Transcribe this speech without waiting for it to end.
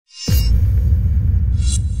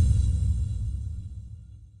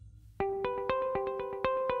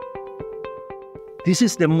This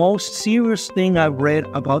is the most serious thing I've read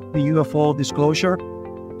about the UFO disclosure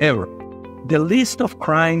ever. The list of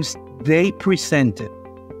crimes they presented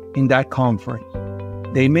in that conference,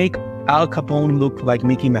 they make Al Capone look like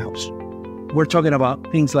Mickey Mouse. We're talking about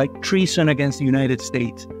things like treason against the United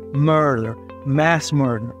States, murder, mass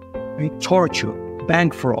murder, torture,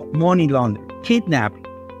 bank fraud, money laundering, kidnapping,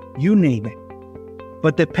 you name it.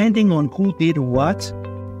 But depending on who did what,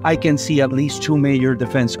 I can see at least 2 major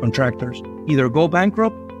defense contractors either go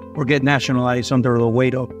bankrupt or get nationalized under the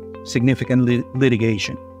weight of significant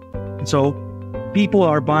litigation. And so people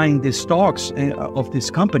are buying the stocks of these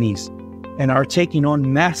companies and are taking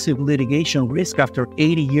on massive litigation risk after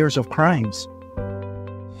 80 years of crimes.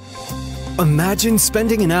 Imagine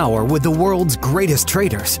spending an hour with the world's greatest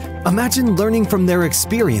traders. Imagine learning from their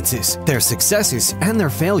experiences, their successes, and their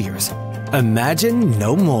failures. Imagine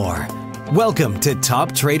no more. Welcome to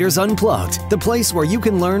Top Traders Unplugged, the place where you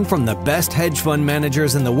can learn from the best hedge fund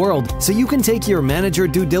managers in the world so you can take your manager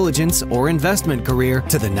due diligence or investment career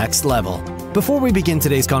to the next level. Before we begin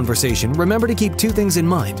today's conversation, remember to keep 2 things in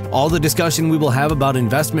mind. All the discussion we will have about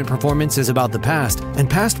investment performance is about the past, and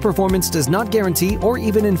past performance does not guarantee or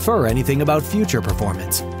even infer anything about future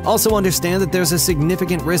performance. Also understand that there's a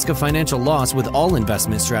significant risk of financial loss with all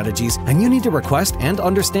investment strategies, and you need to request and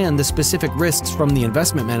understand the specific risks from the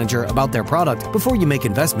investment manager about their product before you make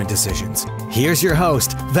investment decisions. Here's your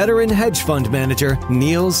host, veteran hedge fund manager,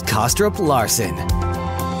 Niels Larsen.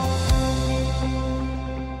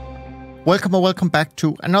 Welcome back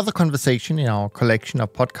to another conversation in our collection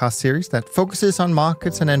of podcast series that focuses on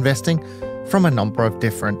markets and investing from a number of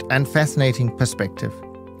different and fascinating perspectives.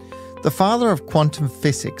 The father of quantum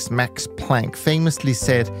physics, Max Planck, famously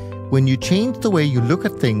said, "When you change the way you look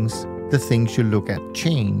at things, the things you look at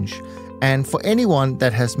change." And for anyone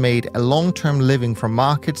that has made a long-term living from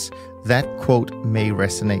markets, that quote may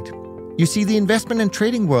resonate. You see, the investment and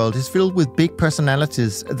trading world is filled with big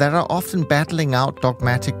personalities that are often battling out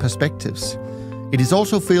dogmatic perspectives. It is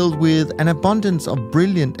also filled with an abundance of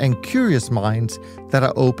brilliant and curious minds that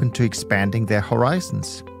are open to expanding their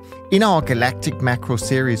horizons. In our Galactic macro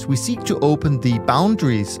series, we seek to open the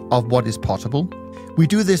boundaries of what is possible. We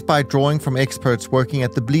do this by drawing from experts working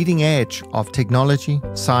at the bleeding edge of technology,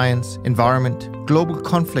 science, environment, global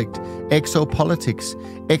conflict, exopolitics,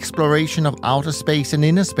 exploration of outer space and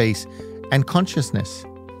inner space, and consciousness.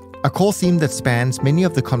 A core theme that spans many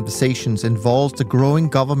of the conversations involves the growing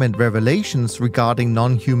government revelations regarding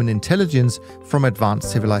non-human intelligence from advanced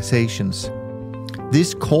civilizations.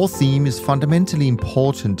 This core theme is fundamentally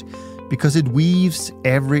important because it weaves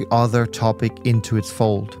every other topic into its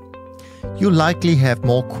fold. You'll likely have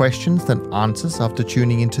more questions than answers after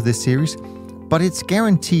tuning into this series, but it's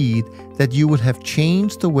guaranteed that you will have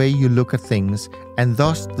changed the way you look at things, and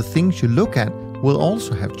thus the things you look at will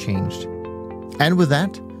also have changed. And with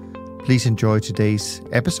that, please enjoy today's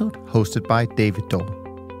episode hosted by David Dahl.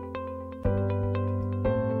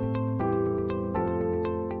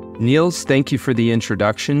 Niels, thank you for the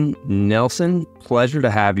introduction. Nelson, pleasure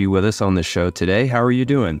to have you with us on the show today. How are you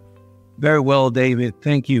doing? Very well, David.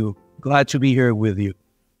 Thank you. Glad to be here with you.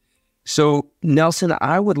 So, Nelson,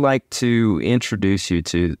 I would like to introduce you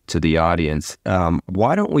to the audience.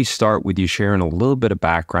 Why don't we start with you sharing a little bit of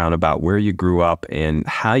background about where you grew up and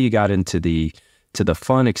how you got into the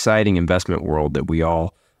fun, exciting investment world that we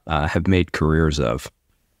all have made careers of?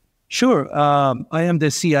 Sure. I am the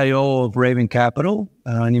CIO of Raven Capital,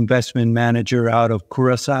 an investment manager out of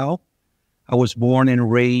Curacao. I was born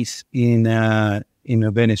and raised in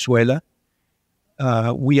Venezuela.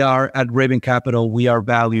 We are at Raven Capital, we are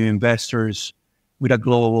value investors with a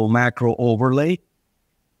global macro overlay.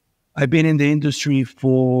 I've been in the industry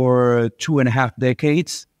for 2.5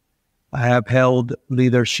 decades. I have held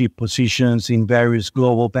leadership positions in various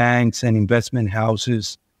global banks and investment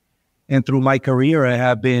houses. And through my career, I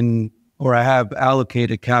have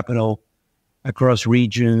allocated capital across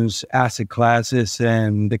regions, asset classes,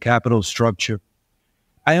 and the capital structure.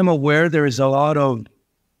 I am aware there is a lot of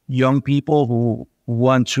young people who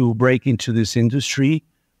want to break into this industry,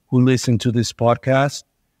 who listen to this podcast.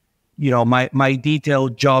 You know, my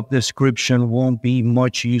detailed job description won't be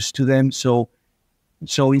much use to them. So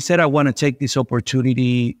instead, I want to take this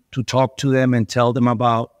opportunity to talk to them and tell them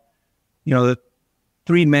about, the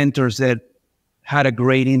 3 mentors that had a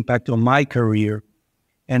great impact on my career,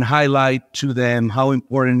 and highlight to them how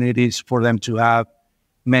important it is for them to have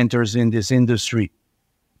mentors in this industry.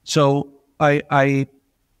 So I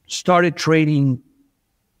started trading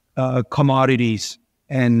commodities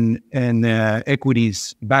and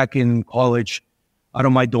equities back in college out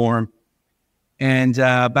of my dorm. And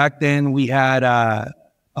back then we had a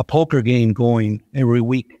poker game going every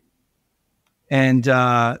week. And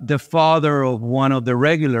the father of one of the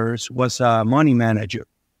regulars was a money manager.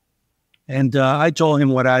 And I told him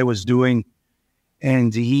what I was doing,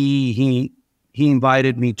 and he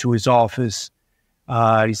invited me to his office.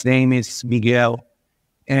 His name is Miguel.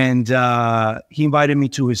 And he invited me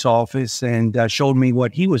to his office and showed me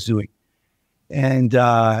what he was doing. And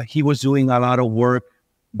he was doing a lot of work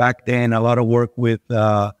back then, a lot of work with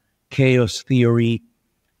chaos theory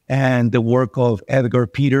and the work of Edgar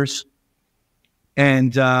Peters.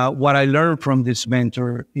 And what I learned from this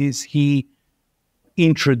mentor is he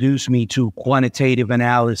introduced me to quantitative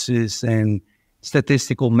analysis and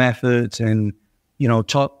statistical methods, and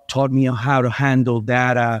taught me how to handle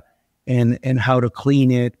data and how to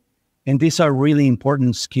clean it. And these are really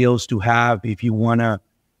important skills to have if you wanna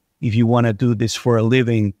do this for a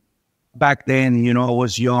living. Back then, I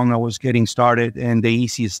was young, I was getting started, and the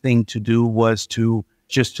easiest thing to do was to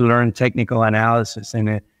learn technical analysis,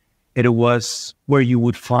 and it was where you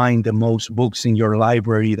would find the most books in your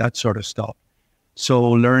library, that sort of stuff. So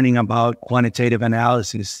learning about quantitative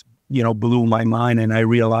analysis, blew my mind, and I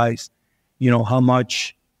realized, how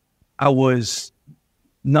much I was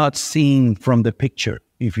not seeing from the picture,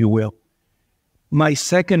 if you will. My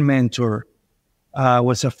second mentor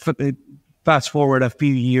was fast forward a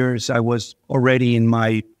few years. I was already in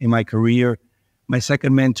my career. My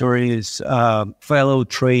second mentor is a fellow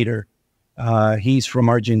trader. He's from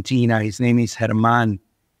Argentina. His name is Germán,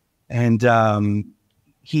 and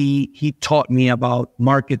he taught me about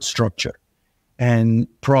market structure and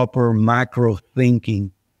proper macro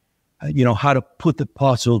thinking. How to put the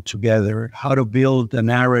puzzle together, how to build a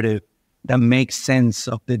narrative that makes sense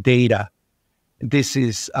of the data. This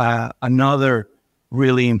is another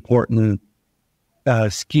really important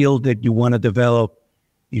skill that you want to develop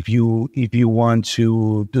if you want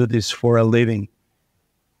to do this for a living.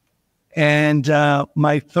 And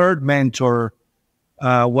my third mentor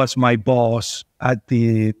was my boss at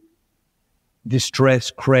the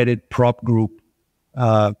distressed credit prop group.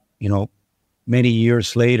 Many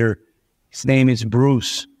years later. His name is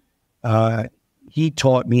Bruce. He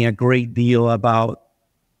taught me a great deal about,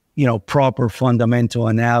 proper fundamental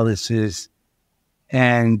analysis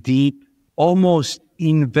and deep, almost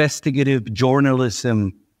investigative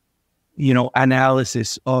journalism,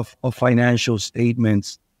 analysis of financial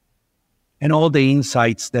statements and all the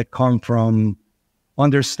insights that come from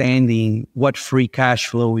understanding what free cash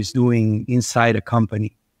flow is doing inside a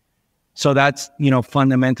company. So that's,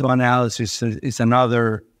 fundamental analysis is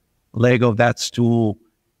another leg of that stool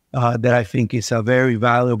that I think is a very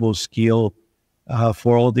valuable skill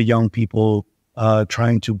for all the young people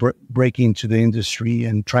trying to break into the industry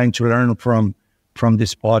and trying to learn from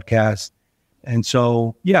this podcast. And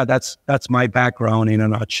so, yeah, that's my background in a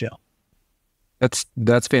nutshell.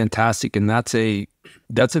 That's fantastic, and that's a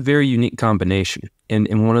very unique combination.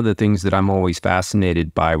 And one of the things that I'm always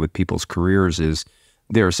fascinated by with people's careers is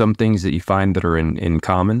there are some things that you find that are in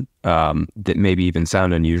common that maybe even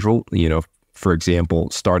sound unusual. For example,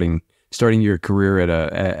 starting your career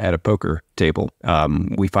at a poker table.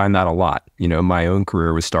 We find that a lot. My own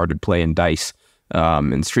career was started playing dice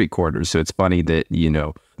in street corners. So it's funny that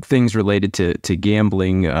things related to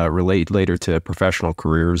gambling relate later to professional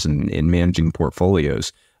careers and managing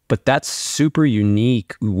portfolios. But that's super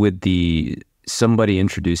unique with somebody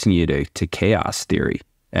introducing you to chaos theory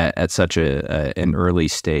at such an early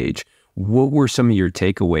stage. What were some of your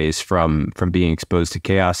takeaways from being exposed to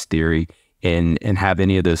chaos theory, and have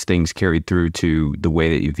any of those things carried through to the way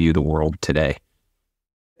that you view the world today?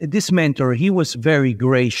 This mentor, he was very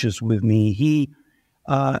gracious with me.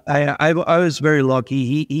 I was very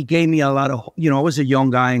lucky. He gave me a lot of, I was a young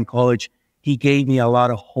guy in college. He gave me a lot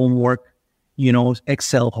of homework,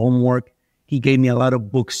 Excel homework. He gave me a lot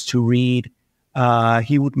of books to read.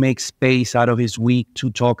 He would make space out of his week to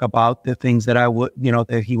talk about the things that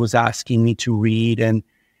that he was asking me to read and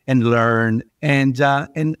learn. And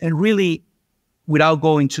really, without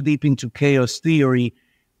going too deep into chaos theory,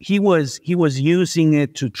 he was using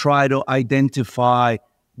it to try to identify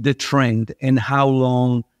the trend and how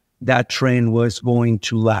long that trend was going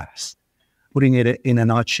to last, putting it in a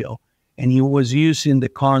nutshell. And he was using the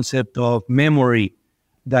concept of memory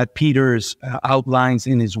that Peters outlines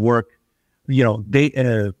in his work,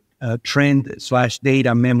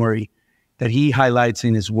 trend/data memory that he highlights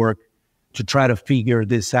in his work to try to figure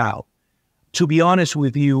this out. To be honest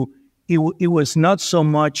with you, it was not so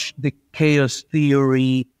much the chaos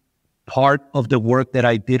theory part of the work that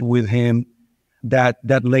I did with him that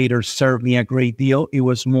later served me a great deal. It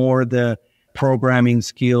was more the programming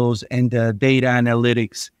skills and the data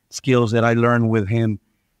analytics skills that I learned with him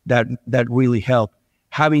that really helped.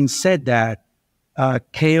 Having said that,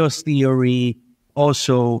 Chaos theory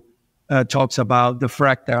also talks about the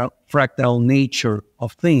fractal nature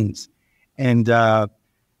of things. And that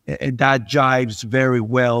jives very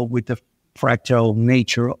well with the fractal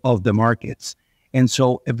nature of the markets. And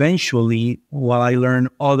so eventually, while I learned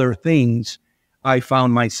other things, I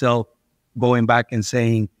found myself going back and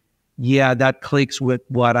saying, yeah, that clicks with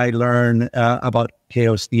what I learned about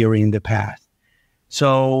chaos theory in the past.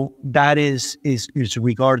 So that is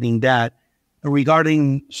regarding that.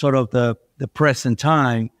 Regarding sort of the present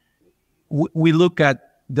time, we look at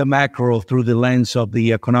the macro through the lens of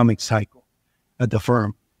the economic cycle at the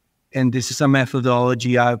firm. And this is a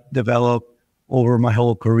methodology I've developed over my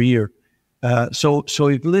whole career. So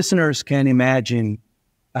if listeners can imagine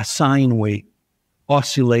a sine wave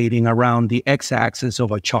oscillating around the x-axis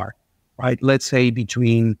of a chart, right? Let's say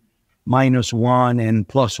between -1 and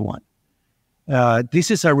 +1. This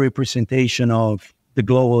is a representation of the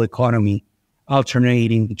global economy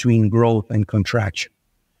alternating between growth and contraction.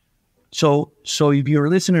 So if your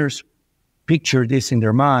listeners picture this in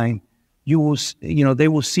their mind, they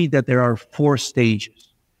will see that there are 4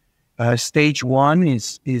 stages. Stage 1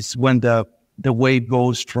 is when the wave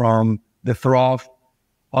goes from the trough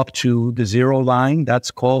up to the zero line. That's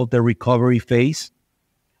called the recovery phase.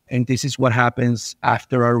 And this is what happens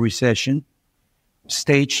after a recession.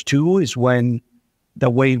 Stage 2 is when the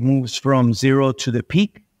wave moves from zero to the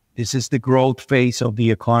peak. This is the growth phase of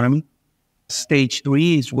the economy. Stage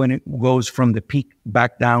 3 is when it goes from the peak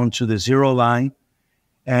back down to the zero line.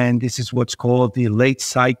 And this is what's called the late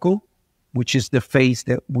cycle, which is the phase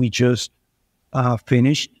that we just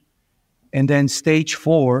finished. And then stage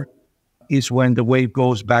 4 is when the wave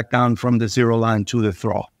goes back down from the zero line to the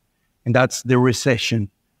trough. And that's the recession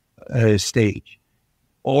stage.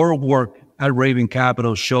 Our work at Raven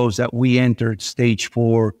Capital shows that we entered stage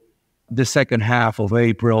 4 the second half of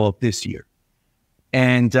April of this year.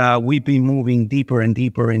 And we've been moving deeper and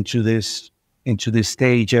deeper into this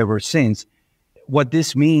stage ever since. What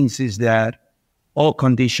this means is that all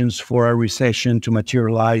conditions for a recession to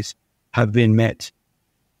materialize have been met.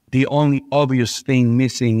 The only obvious thing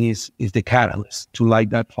missing is the catalyst to light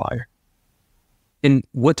that fire. And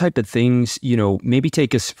what type of things, maybe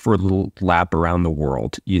take us for a little lap around the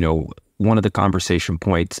world. One of the conversation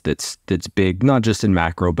points that's big, not just in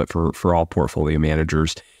macro, but for all portfolio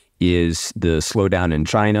managers, is the slowdown in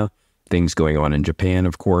China, things going on in Japan,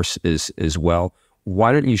 of course, as well.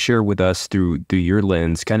 Why don't you share with us through your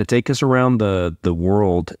lens, kind of take us around the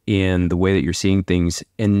world and the way that you're seeing things,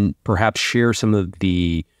 and perhaps share some of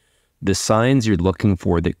the signs you're looking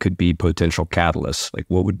for that could be potential catalysts? Like,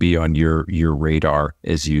 what would be on your radar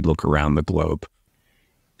as you look around the globe?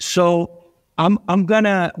 So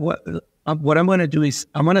what I'm gonna do is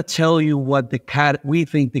I'm gonna tell you what we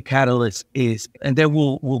think the catalyst is, and then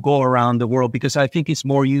we'll go around the world, because I think it's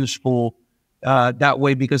more useful that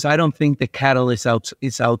way, because I don't think the catalyst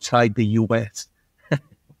is outside the U.S.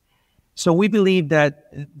 So we believe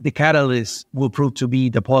that the catalyst will prove to be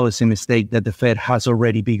the policy mistake that the Fed has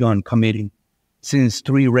already begun committing since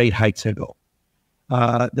 3 rate hikes ago.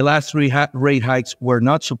 The last 3 rate hikes were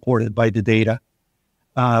not supported by the data,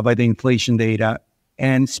 by the inflation data,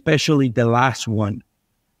 and especially the last one.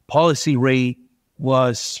 Policy rate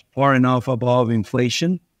was far enough above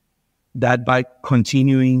inflation that by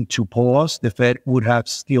continuing to pause, the Fed would have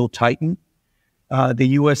still tightened. The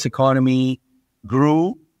U.S. economy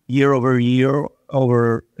grew year over year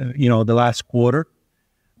over the last quarter,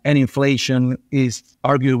 and inflation is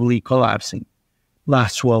arguably collapsing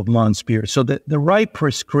last 12 months period. So the right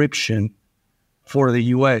prescription for the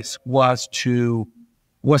U.S. was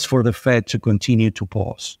for the Fed to continue to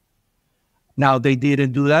pause. Now, they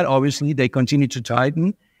didn't do that. Obviously, they continued to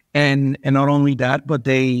tighten. And not only that, but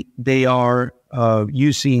they are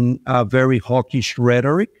using a very hawkish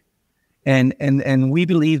rhetoric. And we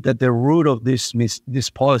believe that the root of this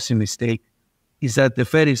policy mistake is that the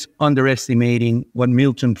Fed is underestimating what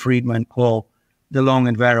Milton Friedman called the long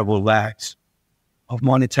and variable lags of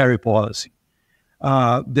monetary policy.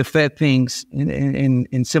 The Fed thinks,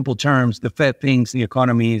 in simple terms, the Fed thinks the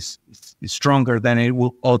economy is stronger than it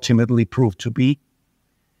will ultimately prove to be.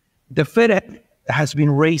 The Fed has been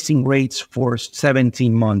raising rates for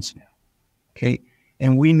 17 months now, okay?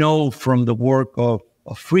 And we know from the work of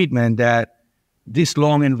Friedman that these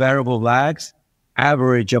long and variable lags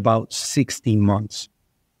average about 16 months.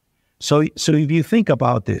 So if you think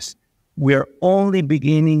about this, we're only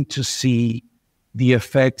beginning to see the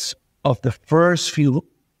effects of the first few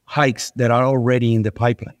hikes that are already in the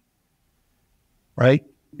pipeline, right?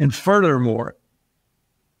 And furthermore,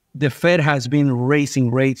 the Fed has been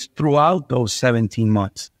raising rates throughout those 17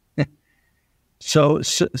 months. So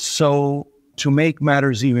to make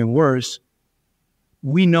matters even worse,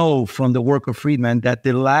 we know from the work of Friedman that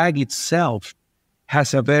the lag itself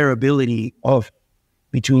has a variability of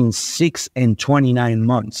between 6 and 29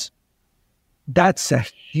 months. That's a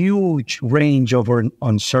huge range of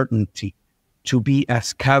uncertainty to be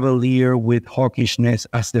as cavalier with hawkishness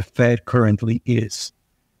as the Fed currently is.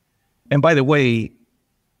 And by the way,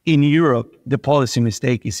 in Europe, the policy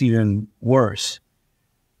mistake is even worse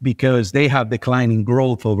because they have declining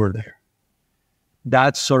growth over there.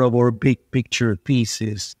 That's sort of our big picture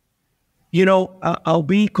thesis. You know, I'll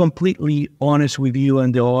be completely honest with you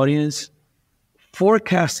and the audience.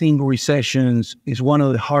 Forecasting recessions is one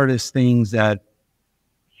of the hardest things that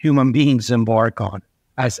human beings embark on,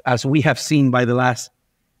 as we have seen by the last,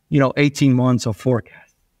 18 months of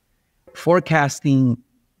forecast. Forecasting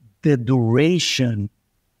the duration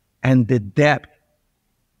and the depth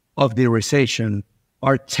of the recession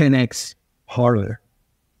are 10x harder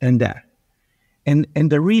than that. And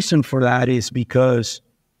the reason for that is because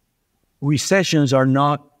recessions are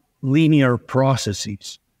not linear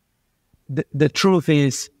processes. The truth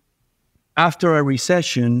is, after a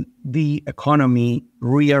recession, the economy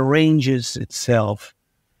rearranges itself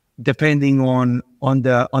depending on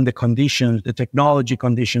the conditions, the technology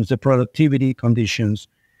conditions, the productivity conditions,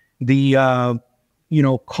 the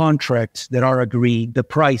contracts that are agreed, the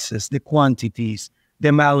prices, the quantities, the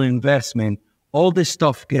malinvestment. All this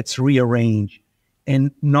stuff gets rearranged,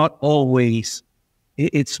 and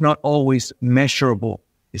it's not always measurable.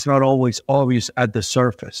 It's not always obvious at the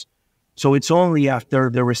surface. So it's only after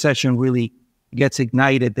the recession really gets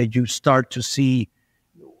ignited that you start to see,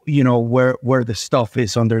 where the stuff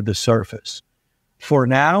is under the surface. For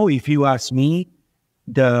now, if you ask me,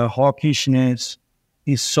 the hawkishness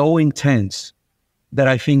is so intense that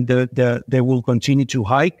I think that they will continue to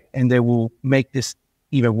hike and they will make this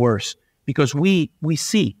even worse. Because we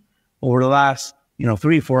see over the last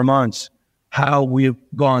 3-4 months how we've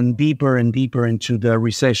gone deeper and deeper into the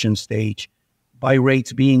recession stage by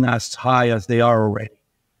rates being as high as they are already.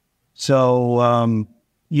 So,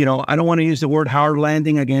 I don't want to use the word hard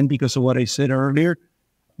landing again because of what I said earlier,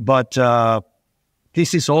 but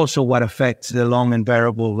this is also what affects the long and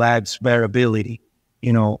variable lags variability.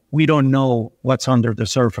 We don't know what's under the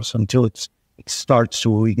surface until it starts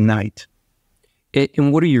to ignite.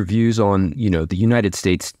 And what are your views on, the United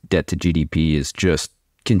States debt to GDP is just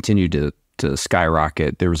continued to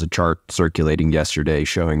skyrocket? There was a chart circulating yesterday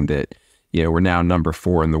showing that, we're now number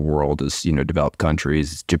 4 in the world as, developed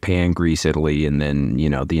countries, Japan, Greece, Italy, and then,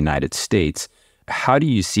 the United States. How do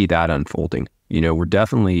you see that unfolding? We're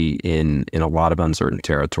definitely in a lot of uncertain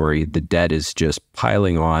territory. The debt is just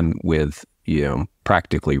piling on with,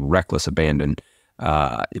 practically reckless abandon.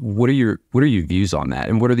 What are your views on that?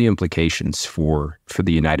 And what are the implications for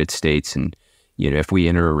the United States? And, if we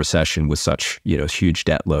enter a recession with such, huge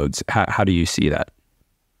debt loads, how do you see that?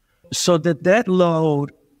 So the debt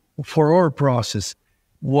load for our process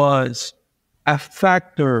was a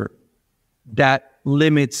factor that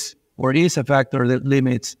limits, or is a factor that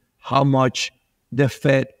limits how much the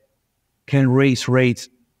Fed can raise rates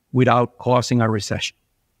without causing a recession.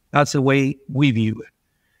 That's the way we view it.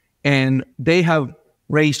 And they have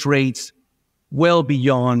raised rates well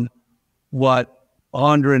beyond what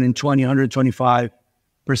 120, 125%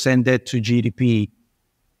 debt to GDP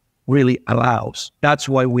really allows. That's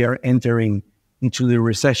why we are entering into the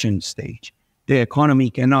recession stage. The economy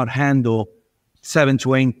cannot handle 7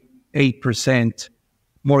 to 8%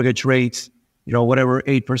 mortgage rates, whatever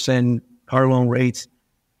 8% car loan rates,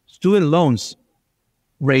 student loans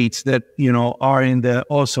rates that, are in the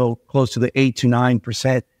also close to the 8 to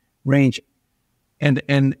 9% range. And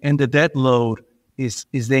the debt load is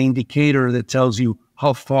the indicator that tells you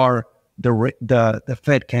how far the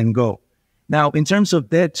Fed can go. Now, in terms of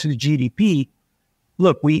debt to GDP,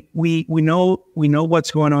 look, we know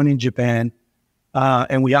what's going on in Japan,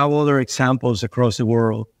 and we have other examples across the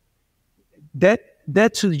world. Debt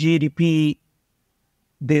to GDP,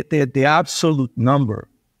 the absolute number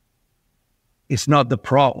is not the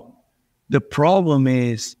problem. The problem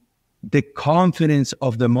is the confidence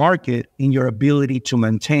of the market in your ability to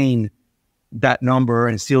maintain that number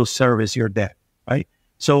and still service your debt, right?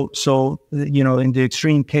 So in the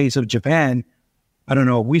extreme case of Japan, I don't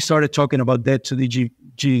know, we started talking about debt to the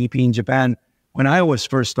GDP in Japan when I was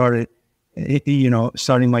first starting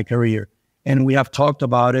my career. And we have talked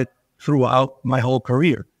about it throughout my whole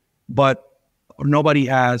career. But nobody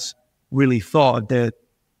has really thought that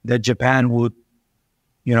Japan would,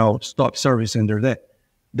 stop servicing their debt.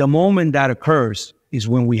 The moment that occurs is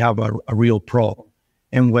when we have a real problem,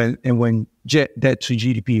 and when debt to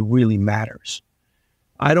GDP really matters.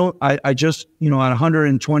 I just, at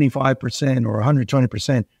 125% or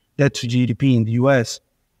 120% debt to GDP in the US,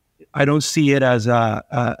 I don't see it as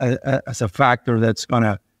a factor that's going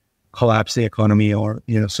to collapse the economy or,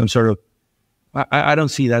 some sort of, I don't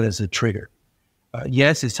see that as a trigger.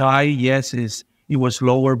 Yes, it's high. Yes, it was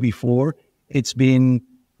lower before. It's been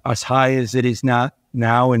as high as it is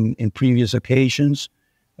now in previous occasions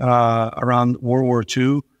around World War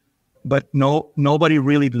II. But nobody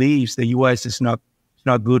really believes the U.S. is not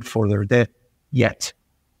good for their debt yet.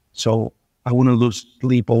 So I wouldn't lose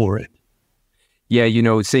sleep over it. Yeah,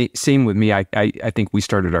 same with me. I think we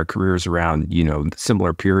started our careers around,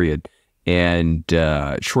 similar period. And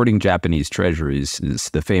shorting Japanese treasuries is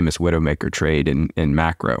the famous Widowmaker trade in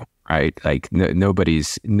macro, right? Like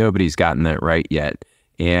nobody's gotten that right yet.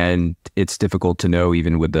 And it's difficult to know,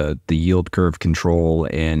 even with the yield curve control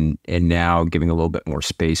and now giving a little bit more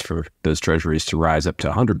space for those treasuries to rise up to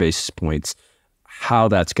 100 basis points, how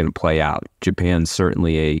that's going to play out. Japan's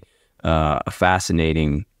certainly a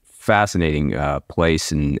fascinating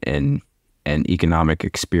place and economic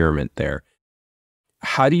experiment there.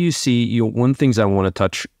 How do you see, one of the things I want to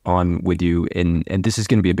touch on with you, and this is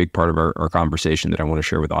going to be a big part of our conversation that I want to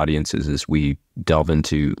share with audiences as we delve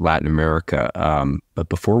into Latin America. But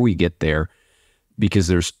before we get there, because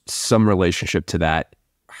there's some relationship to that,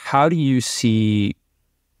 how do you see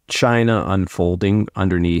China unfolding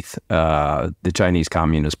underneath the Chinese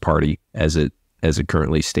Communist Party as it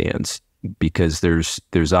currently stands? Because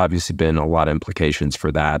there's obviously been a lot of implications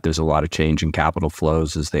for that. There's a lot of change in capital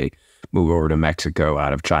flows as they move over to Mexico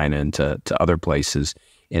out of China and to other places.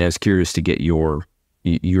 And I was curious to get your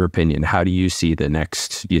opinion. How do you see the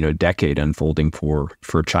next decade unfolding for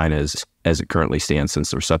China as it currently stands,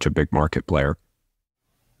 since they're such a big market player?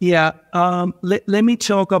 Yeah, let me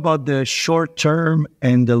talk about the short term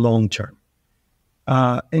and the long term.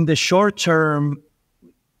 In the short term,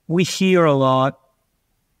 we hear a lot,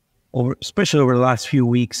 especially over the last few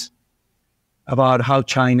weeks, about how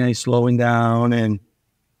China is slowing down and,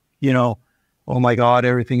 oh my God,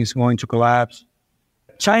 everything is going to collapse.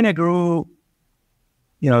 China grew,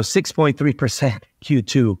 6.3%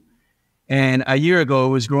 Q2. And a year ago, it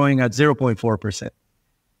was growing at 0.4%.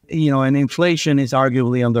 And inflation is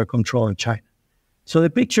arguably under control in China. So the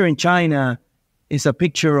picture in China is a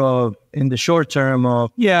picture of, in the short term,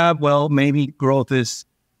 of, maybe growth is,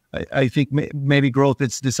 I think maybe growth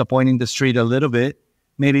is disappointing the street a little bit,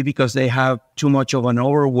 maybe because they have too much of an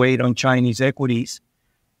overweight on Chinese equities.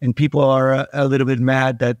 And people are a little bit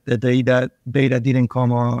mad that the data didn't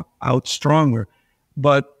come out stronger.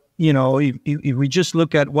 But, if we just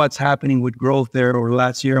look at what's happening with growth there over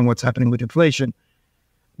last year and what's happening with inflation,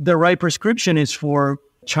 the right prescription is for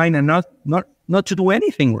China not to do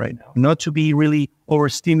anything right now, not to be really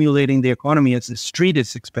overstimulating the economy as the street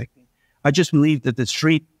is expecting. I just believe that the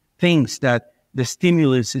street thinks that the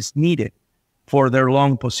stimulus is needed for their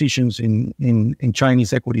long positions in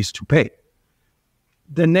Chinese equities to pay.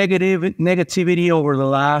 The negativity over the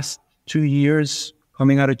last 2 years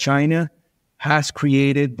coming out of China has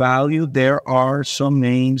created value. There are some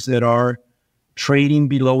names that are trading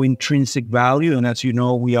below intrinsic value, and as you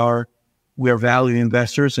know, we are value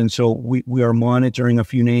investors, and so we are monitoring a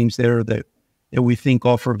few names there that we think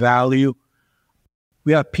offer value.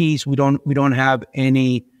 We have peace. We don't have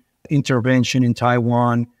any intervention in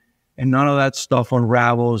Taiwan, and none of that stuff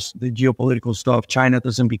unravels the geopolitical stuff. China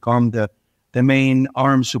doesn't become the main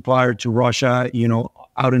arms supplier to Russia,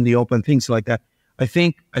 out in the open, things like that. I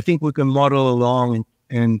think we can model along,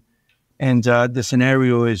 and the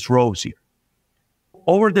scenario is rosier.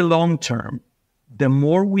 Over the long term, the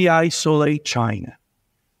more we isolate China,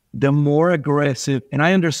 the more aggressive, and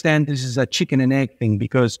I understand this is a chicken and egg thing,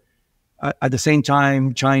 because at the same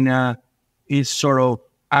time, China is sort of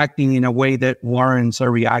acting in a way that warrants a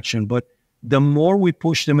reaction. But the more we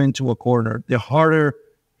push them into a corner, the harder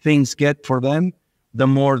things get for them, the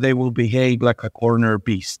more they will behave like a corner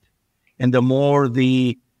beast. And the more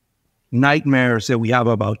the nightmares that we have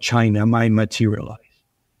about China might materialize.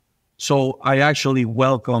 So I actually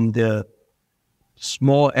welcome the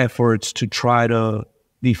small efforts to try to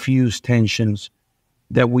diffuse tensions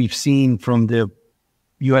that we've seen from the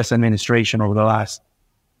U.S. administration over the last,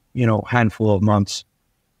 handful of months,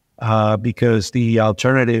 because the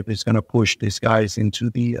alternative is going to push these guys into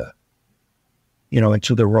the,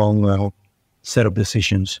 into the wrong set of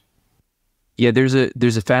decisions. Yeah, there's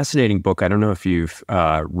a fascinating book. I don't know if you've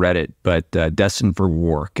read it, but Destined for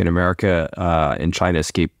War: Can America and China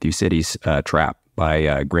Escape Thucydides' Trap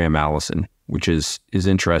by Graham Allison, which is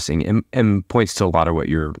interesting and points to a lot of what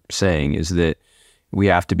you're saying, is that we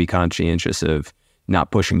have to be conscientious of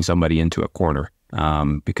not pushing somebody into a corner,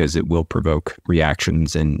 because it will provoke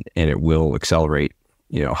reactions and it will accelerate,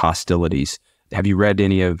 hostilities. Have you read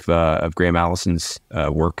any of Graham Allison's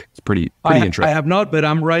work? It's pretty interesting. I have not, but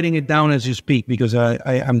I'm writing it down as you speak because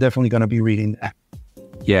I'm definitely going to be reading that.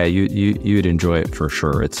 Yeah, you'd enjoy it for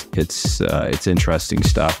sure. It's interesting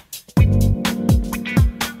stuff.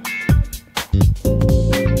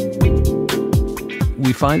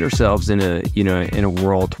 We find ourselves in a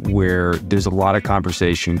world where there's a lot of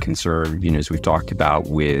conversation concern, as we've talked about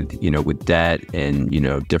with debt and,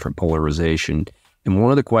 different polarization. And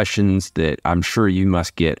one of the questions that I'm sure you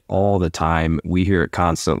must get all the time, we hear it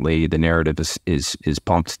constantly, the narrative is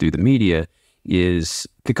pumped through the media, is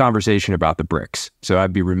the conversation about the BRICs. So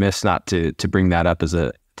I'd be remiss not to bring that up as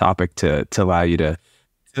a topic to allow you to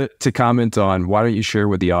comment on. Why don't you share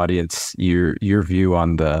with the audience your view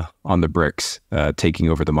on the BRICs taking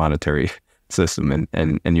over the monetary system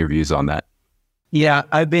and your views on that? Yeah,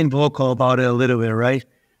 I've been vocal about it a little bit, right?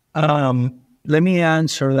 Let me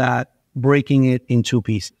answer that, breaking it in two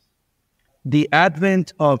pieces. The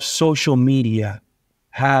advent of social media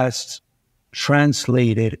has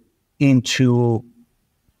translated into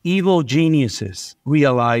evil geniuses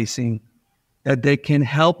realizing that they can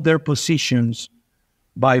help their positions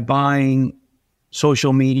by buying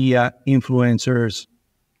social media influencers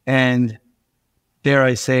and, dare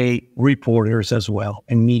I say, reporters as well,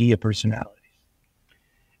 and media personalities.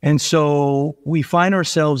 And so we find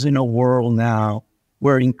ourselves in a world now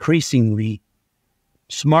where increasingly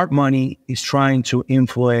smart money is trying to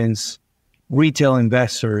influence retail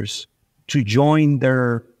investors to join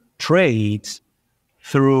their trades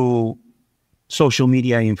through social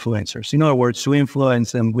media influencers. In other words, to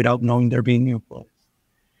influence them without knowing they're being influenced.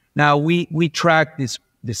 Now, we track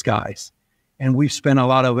these guys, and we've spent a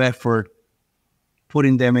lot of effort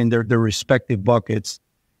putting them in their respective buckets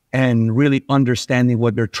and really understanding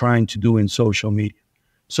what they're trying to do in social media.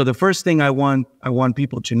 So the first thing I want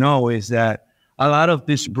people to know is that a lot of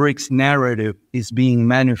this BRICS narrative is being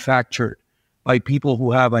manufactured by people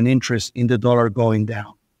who have an interest in the dollar going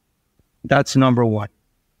down. That's number one.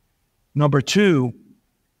 Number two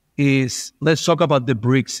is, let's talk about the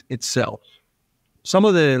BRICS itself. Some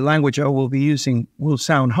of the language I will be using will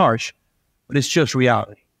sound harsh, but it's just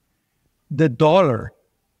reality. The dollar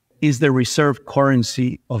is the reserve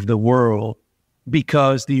currency of the world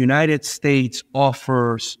because the United States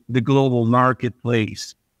offers the global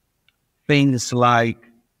marketplace things like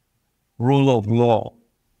rule of law,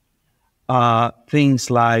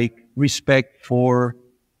 things like respect for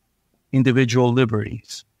individual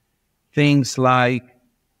liberties, things like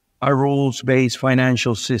a rules-based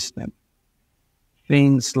financial system,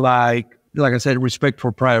 things like I said, respect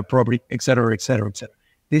for private property, et cetera, et cetera, et cetera.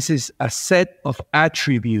 This is a set of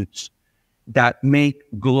attributes that make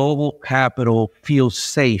global capital feel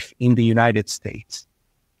safe in the United States.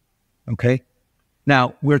 Okay?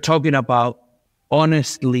 Now, we're talking about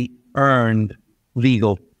honestly earned,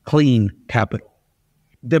 legal, clean capital.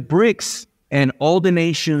 The BRICS and all the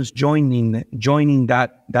nations joining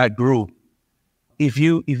that group, if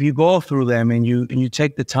you go through them and you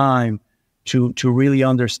take the time to really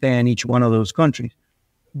understand each one of those countries,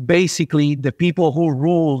 basically the people who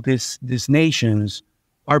rule these nations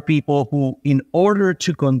are people who, in order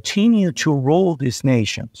to continue to rule these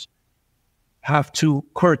nations, have to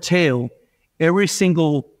curtail every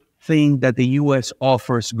single thing that the U.S.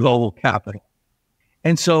 offers global capital.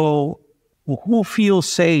 And so who feels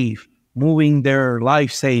safe moving their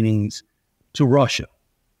life savings to Russia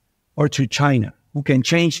or to China, who can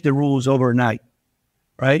change the rules overnight,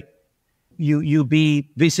 right? You be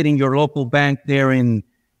visiting your local bank there in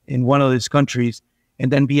one of these countries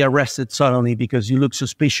and then be arrested suddenly because you look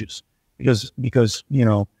suspicious because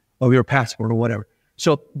of your passport or whatever.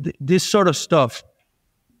 So this sort of stuff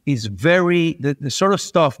is the sort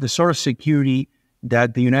of security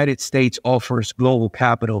that the United States offers global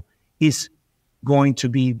capital is going to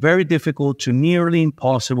be very difficult to nearly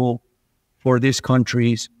impossible for these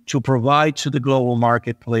countries to provide to the global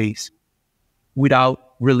marketplace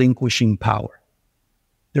without relinquishing power,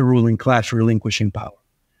 the ruling class relinquishing power.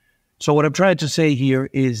 So what I'm trying to say here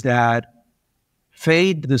is that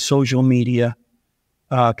fade the social media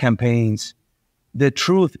campaigns. The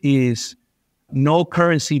truth is no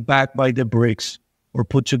currency backed by the BRICS or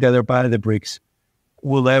put together by the BRICS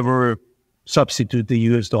will ever substitute the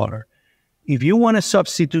US dollar. If you want to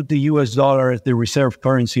substitute the US dollar as the reserve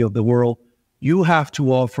currency of the world, you have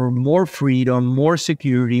to offer more freedom, more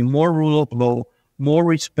security, more rule of law, more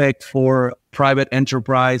respect for private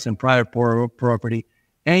enterprise and private property.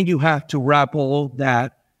 And you have to wrap all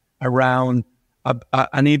that around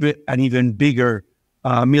an even bigger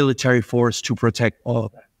military force to protect all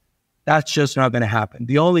of that. That's just not going to happen.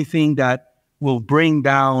 The only thing that will bring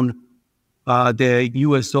down the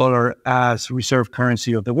US dollar as reserve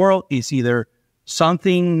currency of the world is either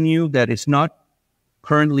something new that is not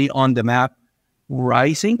currently on the map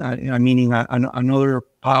rising, meaning another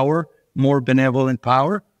power, more benevolent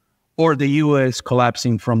power, or the US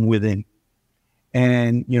collapsing from within.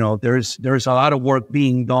 And, there's a lot of work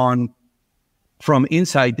being done from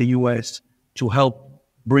inside the US to help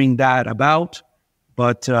bring that about.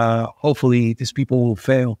 But hopefully these people will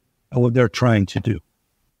fail at what they're trying to do.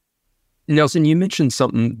 Nelson, you mentioned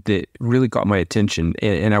something that really caught my attention,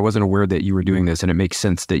 and I wasn't aware that you were doing this, and it makes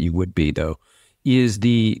sense that you would be, though, is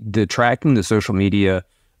the tracking the social media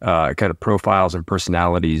kind of profiles and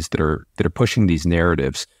personalities that are pushing these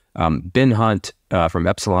narratives. Ben Hunt from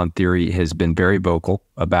Epsilon Theory has been very vocal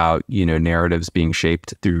about narratives being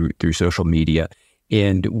shaped through social media.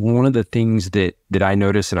 And one of the things that I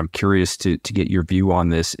noticed, and I'm curious to get your view on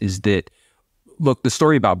this, is that, look, the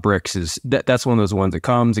story about BRICs is that's one of those ones that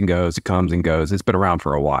comes and goes, it comes and goes. It's been around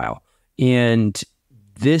for a while. And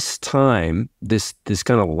this time, this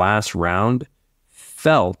kind of last round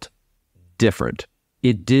felt different.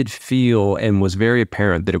 It did feel and was very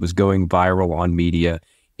apparent that it was going viral on media.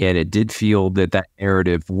 And it did feel that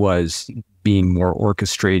narrative was being more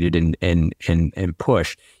orchestrated and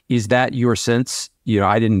pushed. Is that your sense?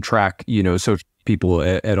 I didn't track, social people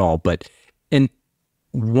at all, but, and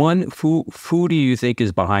one, who do you think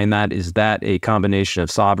is behind that? Is that a combination of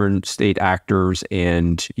sovereign state actors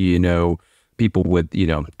and, people with,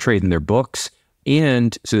 trading their books?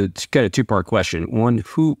 And so it's kind of two-part question. One,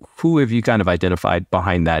 who have you kind of identified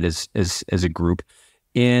behind that as a group?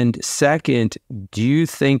 And second, do you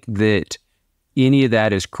think that any of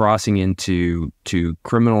that is crossing into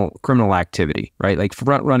criminal activity, right? Like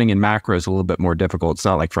front running in macro is a little bit more difficult. It's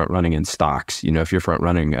not like front running in stocks. If you're front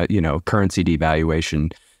running, currency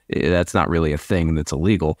devaluation, that's not really a thing that's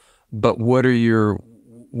illegal. But what are your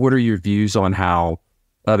views on how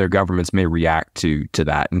other governments may react to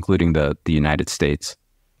that, including the United States?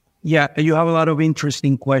 Yeah, you have a lot of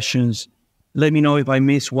interesting questions. Let me know if I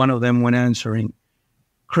miss one of them when answering.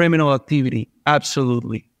 Criminal activity,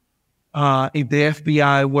 absolutely. If the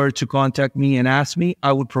FBI were to contact me and ask me,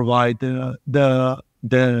 I would provide the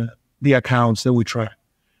accounts that we track.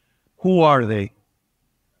 Who are they?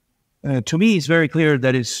 To me, it's very clear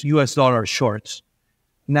that it's US dollar shorts.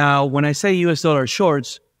 Now, when I say US dollar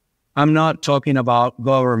shorts, I'm not talking about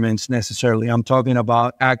governments necessarily. I'm talking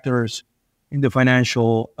about actors in the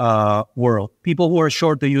financial world, people who are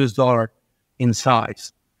short the US dollar in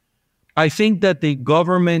size. I think that the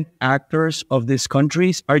government actors of these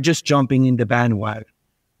countries are just jumping in the bandwagon.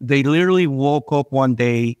 They literally woke up one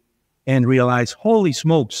day and realized, holy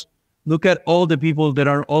smokes, look at all the people that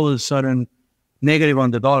are all of a sudden negative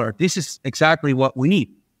on the dollar. This is exactly what we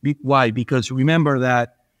need. Why? Because remember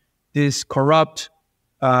that these corrupt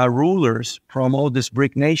rulers from all these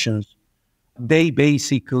BRIC nations, they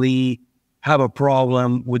basically have a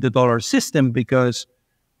problem with the dollar system because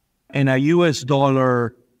in a US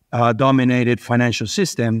dollar dominated financial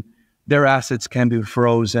system, their assets can be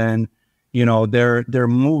frozen, their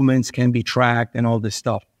movements can be tracked and all this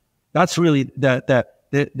stuff. That's really the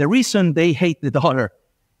reason they hate the dollar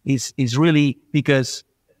is really because,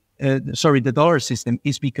 the dollar system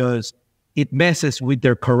is because it messes with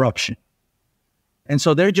their corruption. And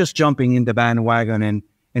so they're just jumping in the bandwagon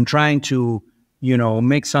and trying to,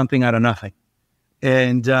 make something out of nothing.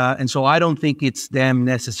 And so I don't think it's them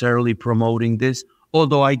necessarily promoting this.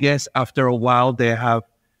 Although I guess after a while they have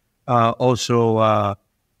also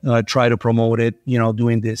tried to promote it,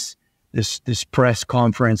 doing this press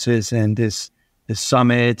conferences and this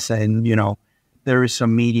summits, and there is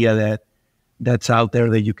some media that's out there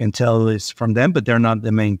that you can tell is from them, but they're not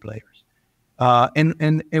the main players.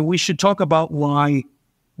 And we should talk about why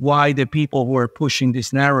the people who are pushing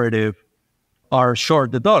this narrative are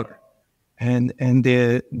short the dollar, and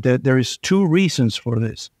there is two reasons for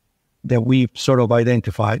this that we've sort of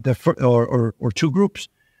identified, or two groups.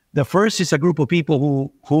 The first is a group of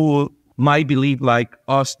people who might believe, like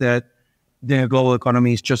us, that the global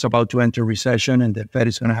economy is just about to enter recession, and the Fed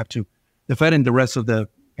is going to have to, the Fed and the rest of the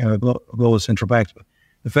global central banks, but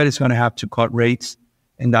the Fed is going to have to cut rates,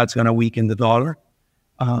 and that's going to weaken the dollar.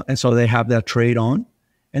 And so they have that trade on.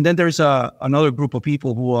 And then there's another group of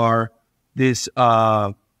people who are this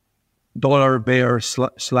dollar bear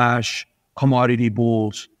slash commodity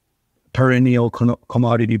bulls, perennial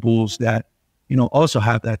commodity bulls that, also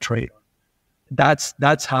have that trade.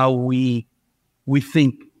 That's how we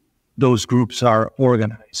think those groups are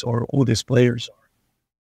organized, or who these players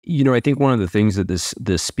are. I think one of the things that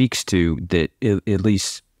this speaks to, that at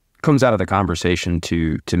least comes out of the conversation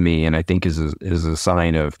to me, and I think is a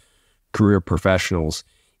sign of career professionals,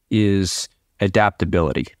 is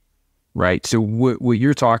adaptability, right? So what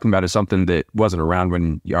you're talking about is something that wasn't around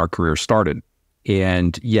when our career started,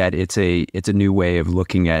 and yet it's a new way of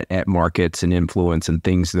looking at markets and influence and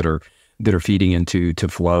things that are feeding into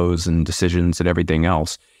flows and decisions and everything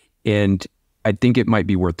else. And I think it might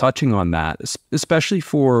be worth touching on that, especially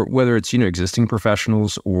for whether it's, existing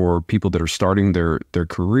professionals or people that are starting their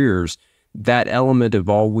careers. That element of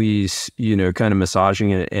always, kind of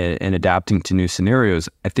massaging and adapting to new scenarios,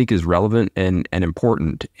 I think is relevant and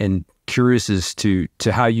important. And curious as to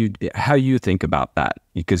how you think about that,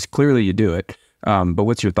 because clearly you do it. But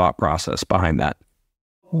what's your thought process behind that?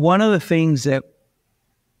 One of the things that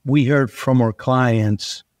we heard from our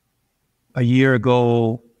clients a year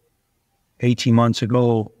ago, 18 months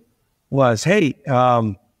ago, was, hey,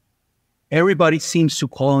 everybody seems to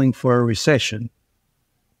calling for a recession.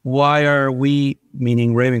 Why are we,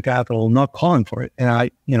 meaning Raven Capital, not calling for it? And I,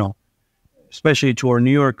 especially to our New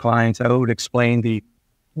York clients, I would explain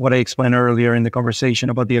what I explained earlier in the conversation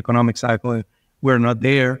about the economic cycle. We're not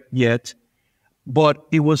there yet. But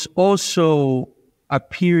it was also a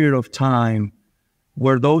period of time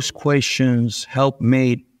where those questions helped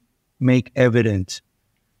make evident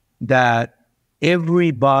that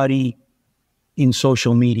everybody in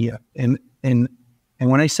social media, and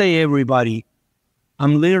when I say everybody,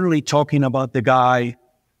 I'm literally talking about the guy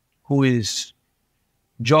who is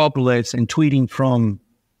jobless and tweeting from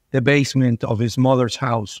the basement of his mother's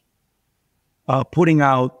house, putting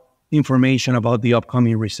out information about the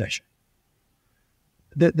upcoming recession.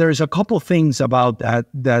 There's a couple things about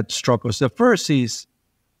that struck us. The first is,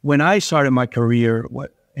 when I started my career,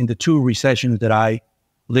 in the two recessions that I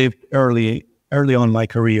lived early on in my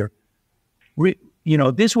career,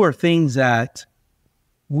 these were things that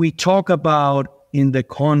we talk about in the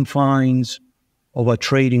confines of a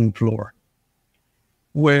trading floor,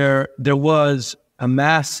 where there was a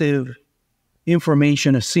massive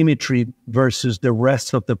information asymmetry versus the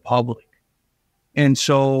rest of the public. And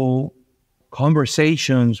so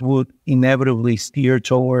conversations would inevitably steer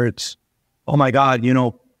towards, oh my God,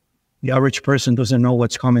 the average person doesn't know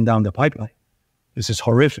what's coming down the pipeline. This is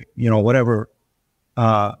horrific, whatever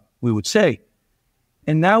we would say.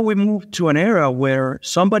 And now we move to an era where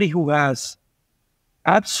somebody who has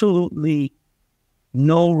absolutely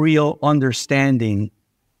no real understanding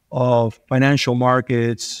of financial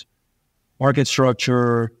markets, market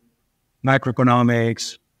structure,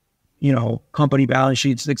 macroeconomics, company balance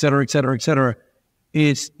sheets, et cetera,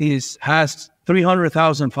 has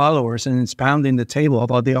 300,000 followers and is pounding the table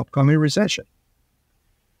about the upcoming recession.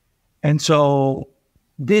 And so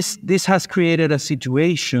this has created a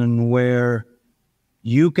situation where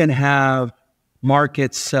you can have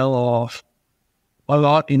markets sell off a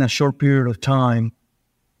lot in a short period of time,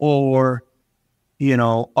 or, a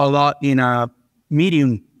lot in a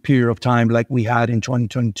medium period of time like we had in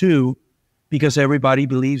 2022, because everybody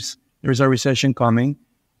believes there's a recession coming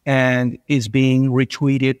and is being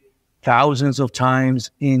retweeted thousands of times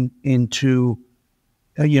into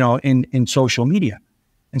social media.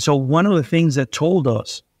 And so one of the things that told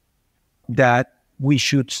us that we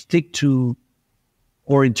should stick to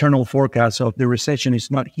our internal forecast of the recession is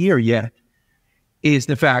not here yet is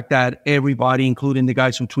the fact that everybody, including the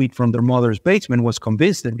guys who tweet from their mother's basement, was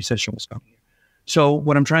convinced the recession was coming. So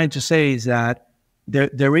what I'm trying to say is that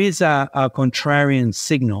there is a contrarian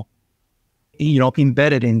signal,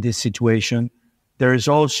 embedded in this situation. There is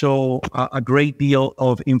also a great deal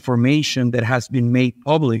of information that has been made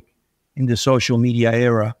public in the social media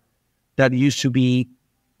era that used to be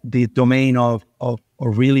the domain or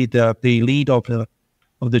really the elite of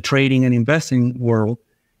the trading and investing world.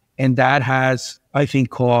 And that has, I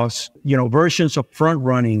think, caused, versions of front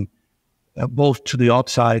running, both to the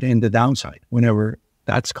upside and the downside whenever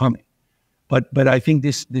that's coming. But I think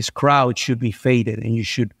this crowd should be faded, and you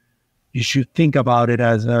should think about it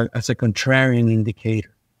as a contrarian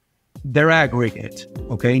indicator. They're aggregate,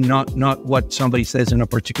 okay? Not what somebody says in a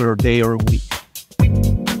particular day or week.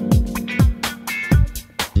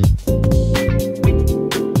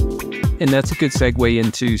 And that's a good segue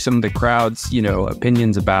into some of the crowd's,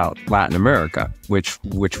 opinions about Latin America, which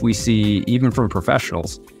we see even from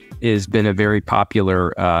professionals has been a very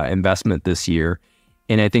popular investment this year.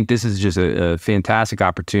 And I think this is just a fantastic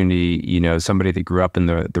opportunity, somebody that grew up in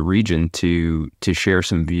the region to share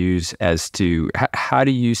some views as to how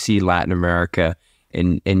do you see Latin America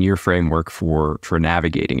in your framework for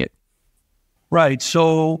navigating it? Right.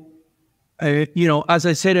 So, as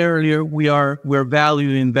I said earlier, we're value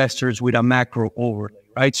investors with a macro overlay,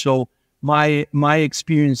 right? So my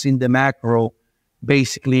experience in the macro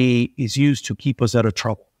basically is used to keep us out of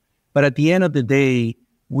trouble. But at the end of the day,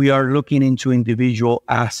 we are looking into individual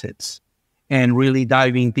assets and really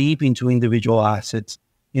diving deep into individual assets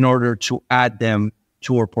in order to add them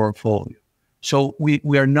to our portfolio. So we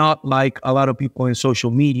are not like a lot of people in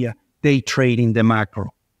social media, they trade in the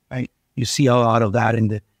macro, right? You see a lot of that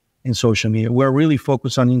in social media. We're really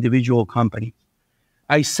focused on individual companies.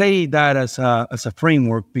 I say that as a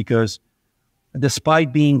framework because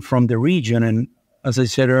despite being from the region, and as I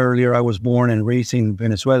said earlier, I was born and raised in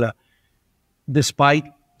Venezuela, despite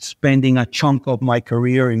spending a chunk of my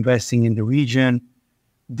career investing in the region,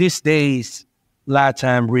 these days,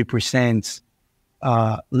 LATAM represents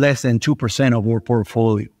less than 2% of our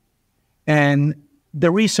portfolio. And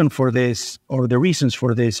the reason for this, or the reasons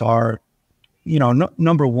for this are,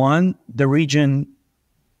 number one, the region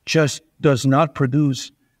just does not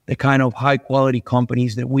produce the kind of high quality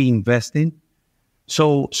companies that we invest in.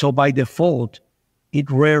 So by default, it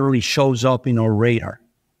rarely shows up in our radar.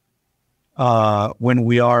 When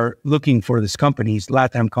we are looking for these companies,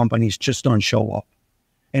 LATAM companies just don't show up.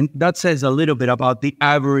 And that says a little bit about the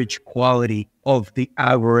average quality of the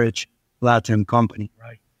average LATAM company,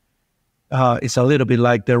 right? It's a little bit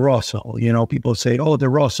like the Russell. People say, oh, the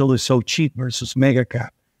Russell is so cheap versus mega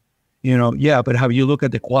cap. Yeah, but have you looked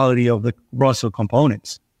at the quality of the Russell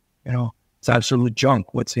components? It's absolute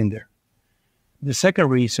junk what's in there. The second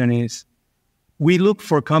reason is we look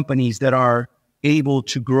for companies that are able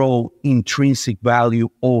to grow intrinsic value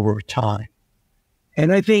over time.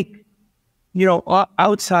 And I think,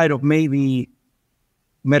 outside of maybe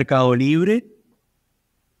Mercado Libre,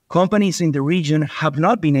 companies in the region have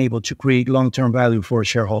not been able to create long-term value for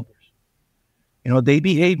shareholders. They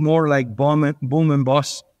behave more like boom and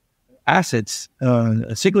bust assets,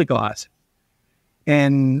 cyclical assets.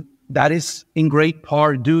 And that is in great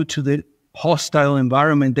part due to the hostile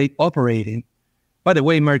environment they operate in. By the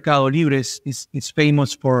way, Mercado Libre is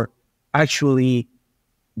famous for actually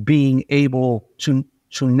being able to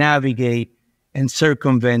navigate and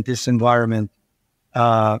circumvent this environment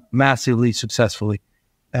massively successfully.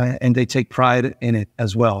 And they take pride in it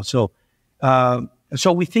as well. So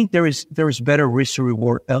we think there is better risk to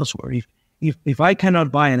reward elsewhere. If I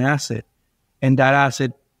cannot buy an asset and that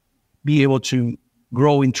asset be able to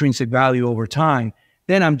grow intrinsic value over time,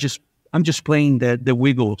 then I'm just playing the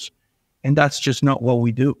wiggles, and that's just not what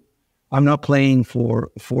we do. I'm not playing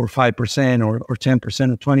for 5% or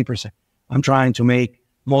 10% or 20%. I'm trying to make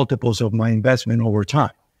multiples of my investment over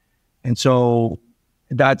time, and so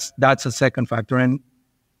that's a second factor. And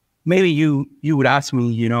maybe you would ask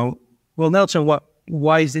me, well, Nelson,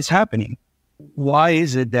 why is this happening? Why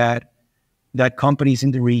is it that companies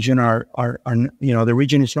in the region are the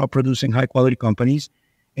region is not producing high quality companies,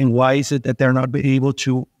 and why is it that they're not able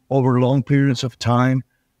to, over long periods of time,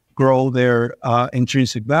 grow their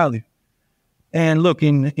intrinsic value? And look,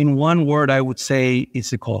 in one word, I would say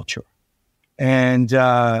it's the culture. And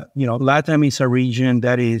LATAM is a region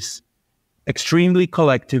that is extremely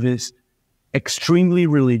collectivist, extremely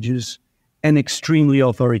religious, and extremely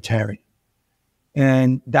authoritarian.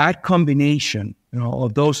 And that combination,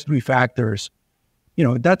 of those three factors,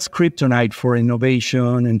 that's kryptonite for innovation,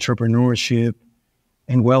 entrepreneurship,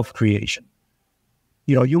 and wealth creation.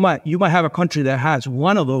 You might have a country that has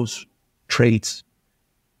one of those traits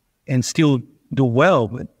and still do well,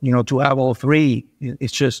 but to have all three,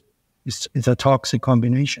 it's a toxic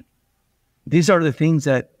combination. These are the things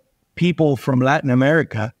that people from Latin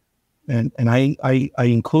America, and I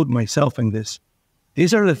include myself in this,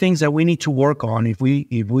 these are the things that we need to work on if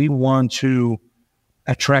we want to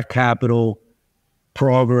attract capital,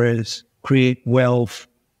 progress, create wealth,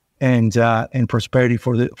 and prosperity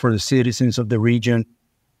for the citizens of the region.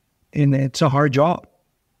 And it's a hard job.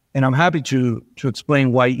 And I'm happy to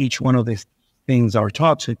explain why each one of these things are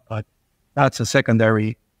toxic, but that's a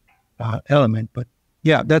secondary element. But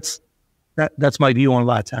yeah, that's my view on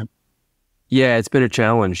LATAM. Yeah, it's been a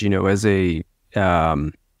challenge, as a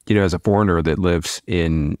as a foreigner that lives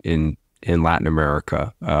in Latin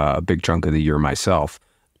America, a big chunk of the year myself.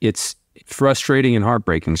 It's frustrating and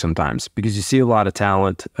heartbreaking sometimes because you see a lot of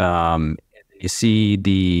talent. You see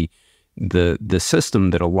the system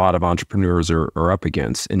that a lot of entrepreneurs are up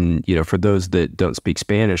against. And, for those that don't speak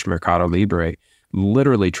Spanish, Mercado Libre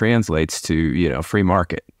literally translates to, free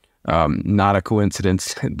market. Not a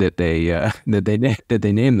coincidence that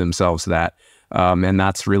they name themselves that. And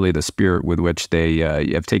that's really the spirit with which they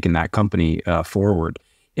have taken that company forward.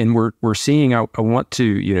 And we're seeing. I want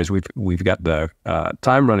to, as we've got the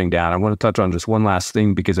time running down, I want to touch on just one last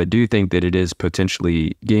thing because I do think that it is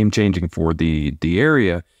potentially game changing for the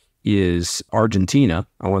area. Is Argentina.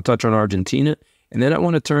 I want to touch on Argentina And then I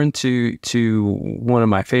want to turn to one of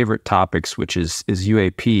my favorite topics, which is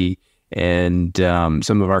UAP, and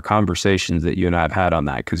some of our conversations that you and I have had on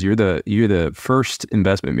that, because you're the first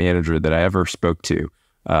investment manager that I ever spoke to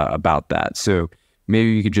about that. So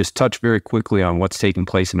maybe you could just touch very quickly on what's taking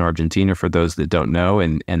place in Argentina for those that don't know,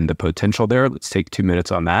 and the potential there. Let's take 2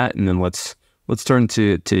 minutes on that, and then let's turn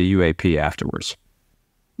to UAP afterwards.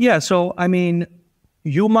 Yeah, so I mean,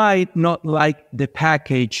 you might not like the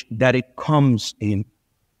package that it comes in,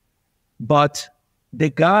 but the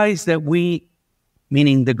guys that we,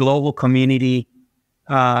 meaning the global community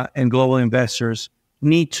and global investors,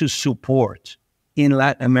 need to support in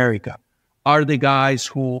Latin America are the guys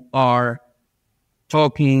who are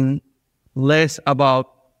talking less about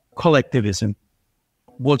collectivism.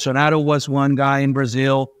 Bolsonaro was one guy in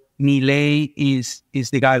Brazil. Milei is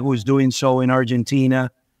the guy who is doing so in Argentina.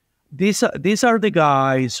 These are the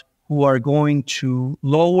guys who are going to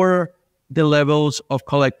lower the levels of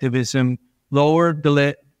collectivism, lower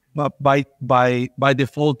the by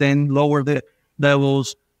default, then lower the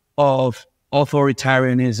levels of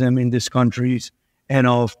authoritarianism in these countries and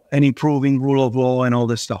improving rule of law and all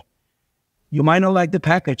this stuff. You might not like the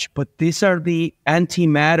package, but these are the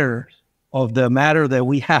antimatter of the matter that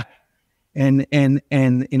we have in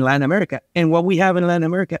Latin America. And what we have in Latin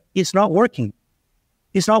America is not working.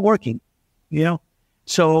 It's not working, you know?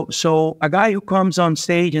 So a guy who comes on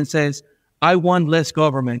stage and says, I want less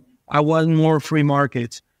government, I want more free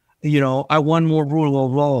markets, you know, I want more rule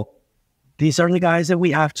of law. These are the guys that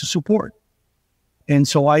we have to support. And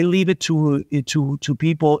so I leave it to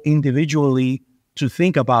people individually to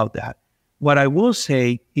think about that. What I will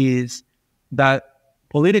say is that,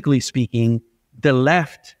 politically speaking, the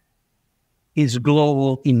left is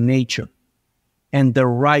global in nature and the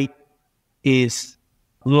right is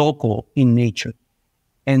local in nature.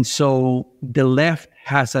 And so the left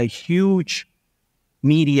has a huge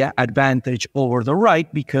media advantage over the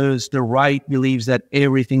right because the right believes that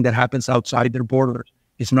everything that happens outside their borders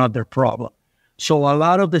is not their problem. So a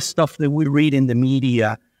lot of the stuff that we read in the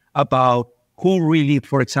media about who really,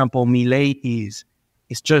 for example, Milei is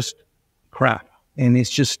just crap. And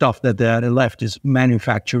it's just stuff that the left is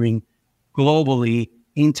manufacturing globally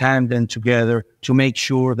in tandem together to make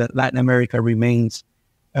sure that Latin America remains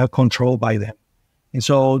controlled by them. And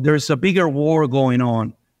so there's a bigger war going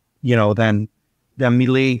on, you know, than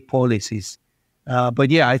Milei policies. But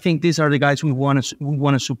yeah, I think these are the guys we want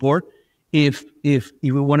to support if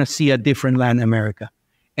we want to see a different Latin America.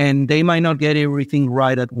 And they might not get everything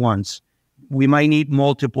right at once. We might need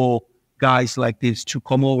multiple guys like this to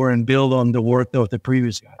come over and build on the work of the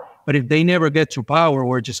previous guy. But if they never get to power,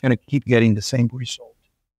 we're just going to keep getting the same result.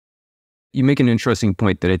 You make an interesting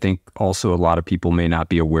point that I think also a lot of people may not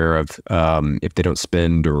be aware of if they don't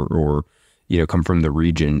spend or you know, come from the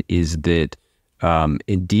region, is that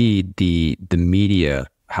indeed the media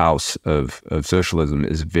house of socialism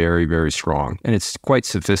is very, very strong, and it's quite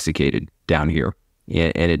sophisticated down here,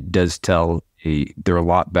 and it does tell they're a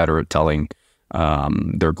lot better at telling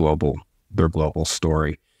their global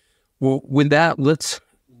story. Well, with that, let's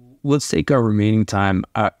take our remaining time.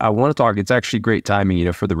 I want to talk. It's actually great timing, you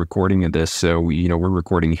know, for the recording of this. So we're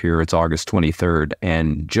recording here. It's August 23rd,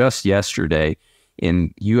 and just yesterday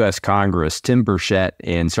in U.S. Congress, Tim Burchett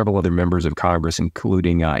and several other members of Congress,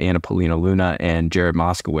 including Anna Paulina Luna and Jared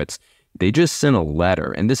Moskowitz, they just sent a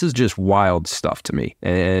letter, and this is just wild stuff to me.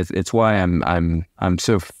 And it's why I'm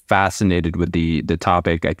so fascinated with the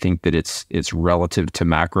topic. I think that it's relative to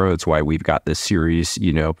macro. It's why we've got this series,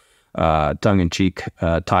 you know, tongue-in-cheek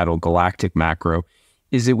title Galactic Macro,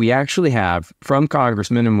 is that we actually have from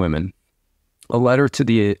congressmen and women a letter to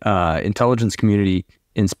the intelligence community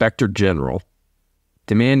inspector general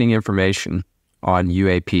demanding information on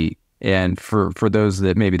UAP. And for those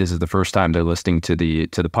that maybe this is the first time they're listening to the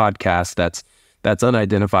podcast, that's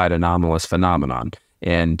unidentified anomalous phenomenon.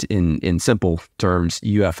 And in simple terms,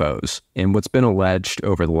 UFOs. And what's been alleged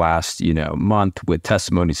over the last, you know, month with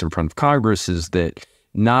testimonies in front of Congress is that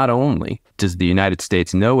not only does the United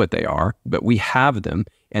States know what they are, but we have them.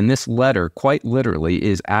 And this letter, quite literally,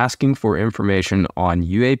 is asking for information on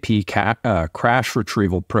UAP crash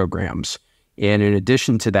retrieval programs. And in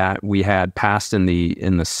addition to that, we had passed in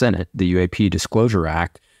the Senate the UAP Disclosure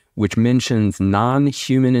Act, which mentions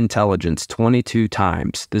non-human intelligence 22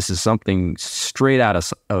 times. This is something straight out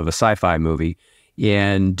of a sci-fi movie.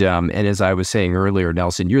 And as I was saying earlier,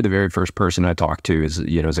 Nelson, you're the very first person I talked to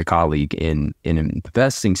as a colleague in an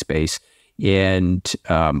investing space, and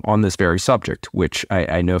on this very subject, which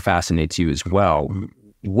I know fascinates you as well.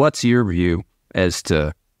 What's your view as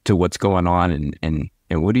to what's going on, and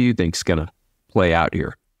what do you think's going to play out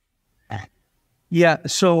here? Yeah.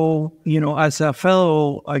 So, as a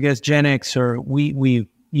fellow, I guess, Gen Xer, we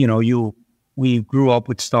grew up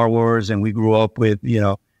with Star Wars and we grew up with,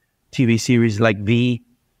 TV series like V,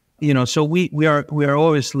 so we are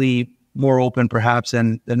obviously more open perhaps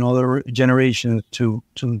than other generations to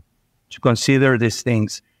consider these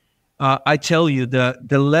things. I tell you,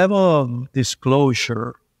 the level of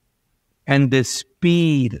disclosure and the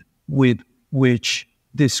speed with which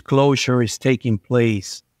disclosure is taking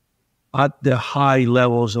place at the high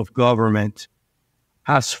levels of government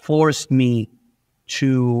has forced me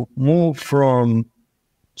to move from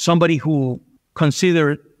somebody who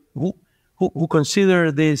consider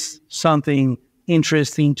this something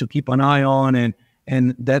interesting to keep an eye on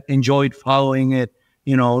and that enjoyed following it,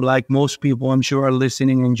 like most people I'm sure are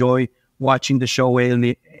listening, enjoy watching the show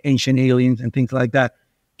Ancient Aliens and things like that,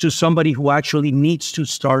 to somebody who actually needs to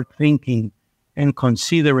start thinking and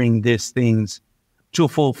considering these things to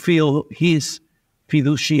fulfill his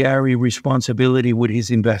fiduciary responsibility with his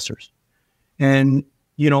investors. And,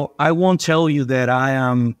 I won't tell you that I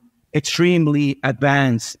am extremely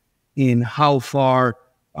advanced in how far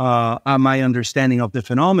my understanding of the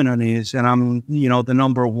phenomenon is, and I'm, the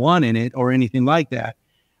number one in it or anything like that.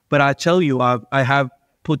 But I tell you, I have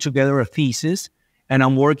put together a thesis, and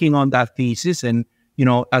I'm working on that thesis. And,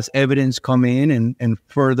 as evidence come in and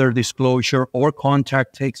further disclosure or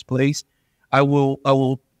contact takes place, I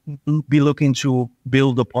will be looking to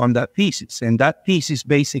build upon that thesis. And that thesis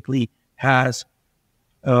basically has,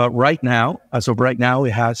 as of right now,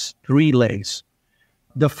 it has 3 legs.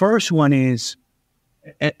 The first one is,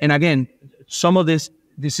 and again, some of this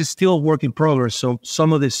is still work in progress. So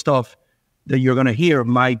some of this stuff that you're going to hear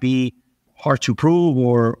might be hard to prove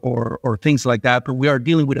or things like that. But we are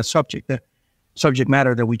dealing with a subject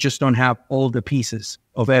matter that we just don't have all the pieces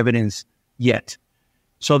of evidence yet.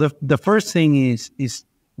 So the first thing is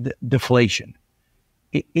the deflation.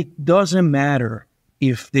 It doesn't matter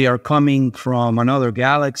if they are coming from another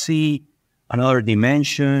galaxy, another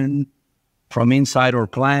dimension, from inside our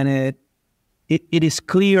planet. It is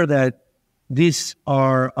clear that these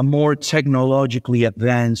are a more technologically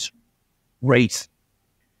advanced race.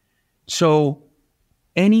 So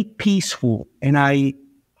any peaceful, and I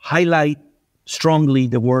highlight strongly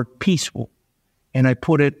the word peaceful, and I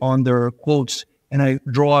put it under quotes, and I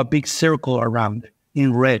draw a big circle around it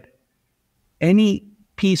in red. Any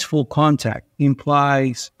peaceful contact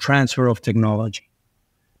implies transfer of technology.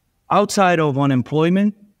 Outside of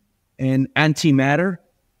unemployment and antimatter,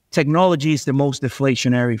 technology is the most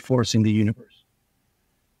deflationary force in the universe.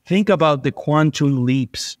 Think about the quantum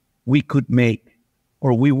leaps we could make,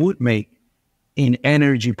 or we would make, in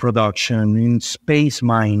energy production, in space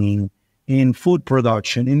mining, in food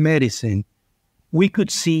production, in medicine. We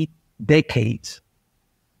could see decades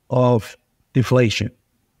of deflation,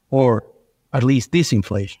 or at least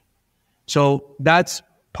disinflation. So that's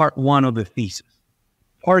part one of the thesis.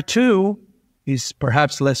 Part two is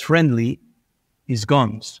perhaps less friendly, is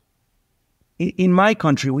guns. In my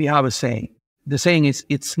country, we have a saying. The saying is,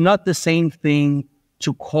 it's not the same thing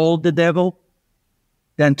to call the devil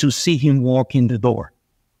than to see him walk in the door.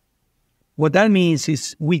 What that means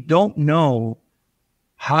is we don't know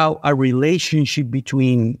how a relationship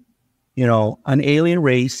between, an alien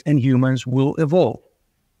race and humans will evolve.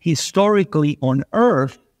 Historically on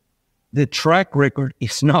Earth, the track record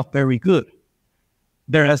is not very good.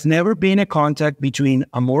 There has never been a contact between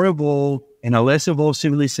a more evolved and a less evolved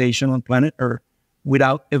civilization on planet Earth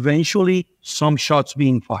without eventually some shots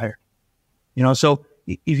being fired. So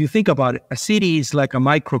if you think about it, a city is like a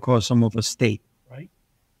microcosm of a state, right?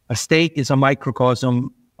 A state is a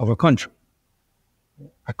microcosm of a country.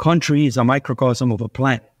 A country is a microcosm of a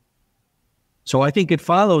planet. So I think it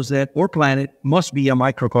follows that our planet must be a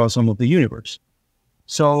microcosm of the universe.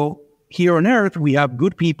 So here on Earth, we have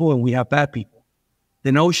good people and we have bad people.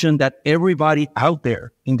 The notion that everybody out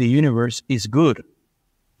there in the universe is good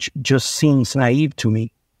just seems naive to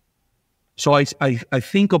me. So I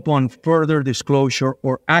think upon further disclosure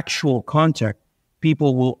or actual contact,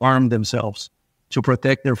 people will arm themselves to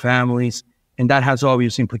protect their families, and that has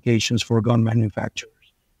obvious implications for gun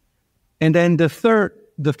manufacturers. And then the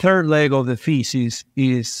third leg of the thesis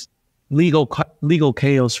is legal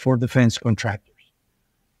chaos for defense contractors.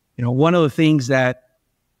 One of the things that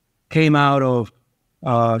came out of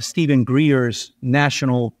Stephen Greer's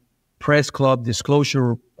National Press Club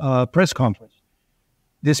disclosure press conference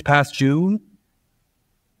this past June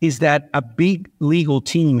is that a big legal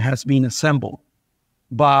team has been assembled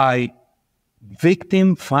by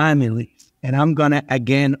victim families. And I'm going to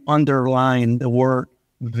again underline the word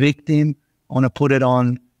victim. I want to put it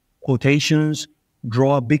on quotations,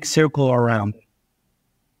 draw a big circle around it.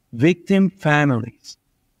 victim families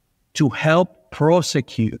to help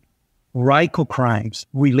prosecute RICO crimes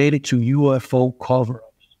related to UFO cover-ups.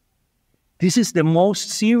 This is the most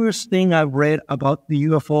serious thing I've read about the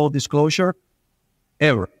UFO disclosure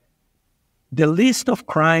ever. The list of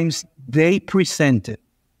crimes they presented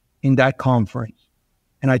in that conference,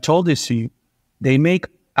 and I told this to you, they make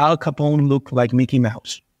Al Capone look like Mickey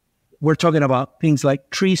Mouse. We're talking about things like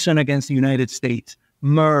treason against the United States,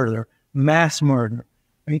 murder, mass murder,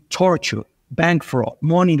 torture, bank fraud,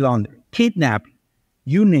 money laundering, kidnapping,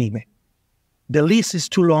 you name it. The list is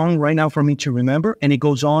too long right now for me to remember, and it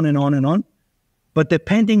goes on and on and on. But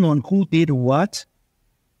depending on who did what,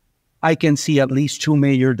 I can see at least 2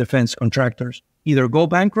 major defense contractors either go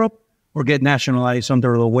bankrupt or get nationalized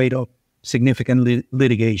under the weight of significant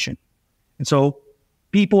litigation. And so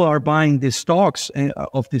people are buying these stocks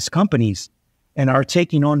of these companies and are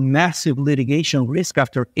taking on massive litigation risk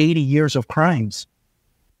after 80 years of crimes.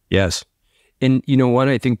 Yes. And you know what?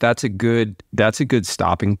 I think that's a good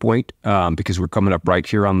stopping point because we're coming up right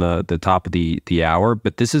here on the top of the hour.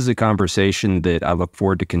 But this is a conversation that I look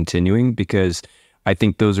forward to continuing because I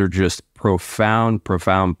think those are just profound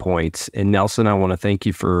points. And Nelson, I want to thank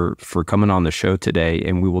you for coming on the show today.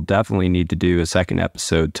 And we will definitely need to do a second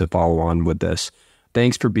episode to follow on with this.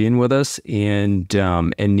 Thanks for being with us. And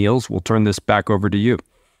Niels, we'll turn this back over to you.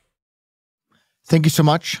 Thank you so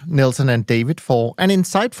much, Nelson and David, for an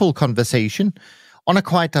insightful conversation on a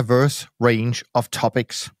quite diverse range of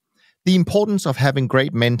topics. The importance of having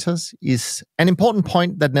great mentors is an important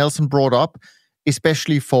point that Nelson brought up,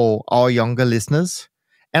 especially for our younger listeners.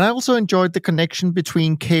 And I also enjoyed the connection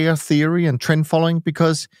between chaos theory and trend following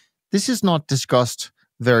because this is not discussed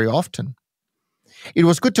very often. It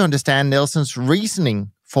was good to understand Nelson's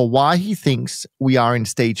reasoning for why he thinks we are in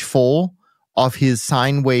stage 4 of his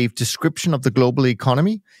sine wave description of the global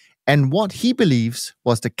economy and what he believes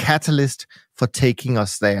was the catalyst for taking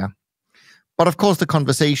us there. But of course, the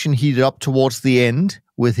conversation heated up towards the end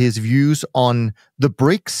with his views on the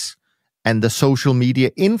BRICs and the social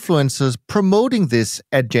media influencers promoting this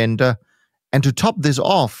agenda. And to top this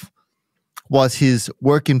off was his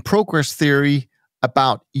work in progress theory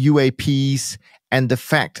about UAPs and the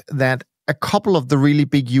fact that a couple of the really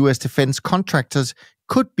big US defense contractors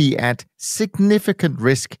could be at significant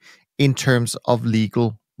risk in terms of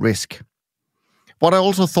legal risk. What I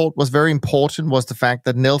also thought was very important was the fact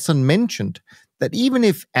that Nelson mentioned that even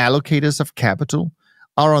if allocators of capital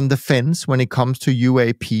are on the fence when it comes to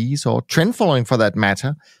UAPs or trend following for that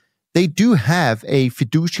matter, they do have a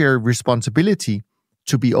fiduciary responsibility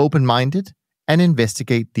to be open-minded and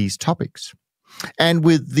investigate these topics. And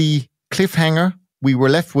with the cliffhanger we were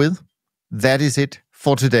left with, that is it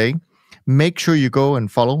for today. Make sure you go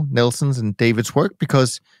and follow Nelson's and David's work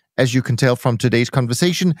because, as you can tell from today's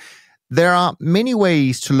conversation, there are many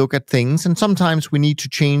ways to look at things, and sometimes we need to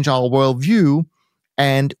change our worldview,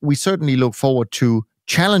 and we certainly look forward to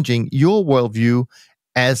challenging your worldview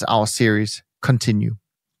as our series continue.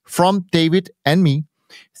 From David and me,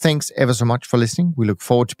 thanks ever so much for listening. We look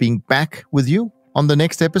forward to being back with you on the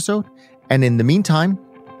next episode, and in the meantime,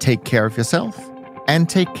 take care of yourself and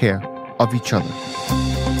take care of each other.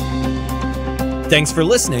 Thanks for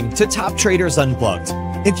listening to Top Traders Unplugged.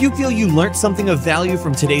 If you feel you learned something of value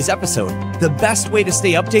from today's episode, the best way to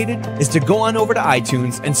stay updated is to go on over to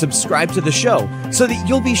iTunes and subscribe to the show so that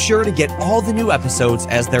you'll be sure to get all the new episodes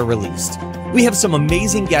as they're released. We have some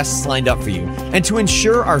amazing guests lined up for you, and to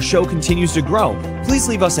ensure our show continues to grow, please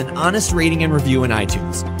leave us an honest rating and review in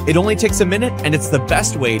iTunes. It only takes a minute, and it's the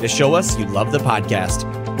best way to show us you love the podcast.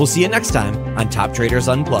 We'll see you next time on Top Traders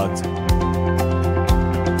Unplugged.